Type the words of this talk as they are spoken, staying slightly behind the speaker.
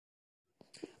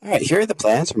Alright, here are the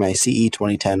plans for my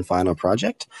CE2010 final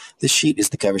project. This sheet is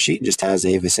the cover sheet and just has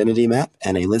a vicinity map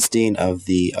and a listing of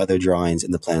the other drawings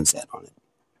in the plan set on it.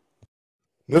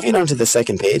 Moving on to the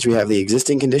second page, we have the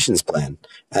existing conditions plan.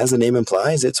 As the name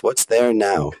implies, it's what's there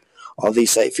now. All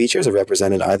these site features are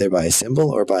represented either by a symbol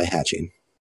or by hatching.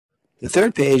 The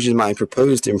third page is my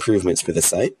proposed improvements for the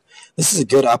site. This is a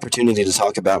good opportunity to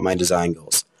talk about my design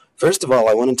goals. First of all,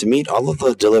 I wanted to meet all of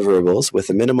the deliverables with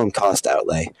a minimum cost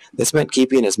outlay. This meant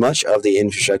keeping as much of the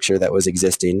infrastructure that was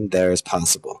existing there as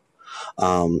possible.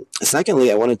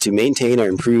 Secondly, I wanted to maintain or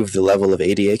improve the level of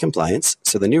ADA compliance,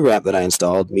 so the new ramp that I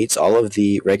installed meets all of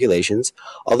the regulations,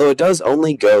 although it does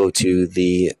only go to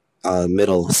the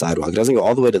middle sidewalk. It doesn't go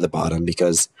all the way to the bottom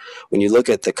because when you look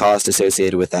at the cost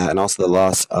associated with that and also the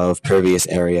loss of pervious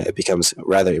area, it becomes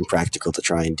rather impractical to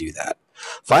try and do that.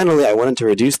 Finally, I wanted to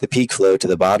reduce the peak flow to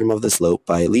the bottom of the slope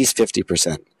by at least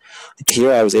 50%.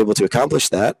 Here I was able to accomplish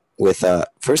that with,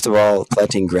 first of all,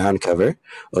 planting ground cover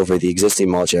over the existing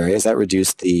mulch areas. That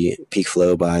reduced the peak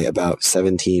flow by about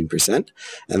 17%,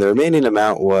 and the remaining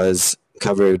amount was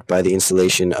covered by the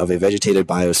installation of a vegetated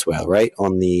bioswale right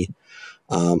on the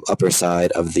upper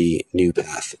side of the new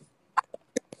path.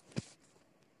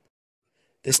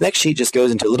 This next sheet just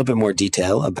goes into a little bit more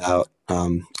detail about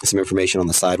some information on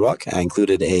the sidewalk. I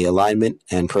included a alignment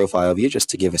and profile view just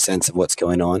to give a sense of what's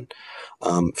going on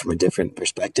from a different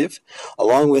perspective,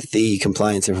 along with the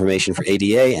compliance information for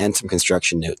ADA and some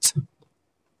construction notes.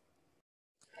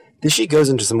 This sheet goes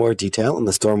into some more detail on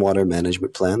the stormwater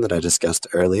management plan that I discussed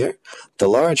earlier. The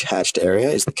large hatched area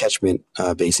is the catchment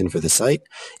basin for the site.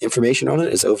 Information on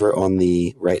it is over on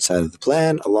the right side of the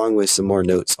plan, along with some more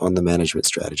notes on the management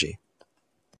strategy.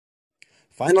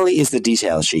 Finally is the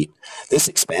detail sheet. This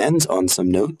expands on some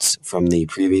notes from the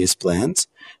previous plans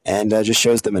and just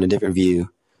shows them in a different view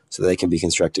so they can be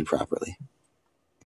constructed properly.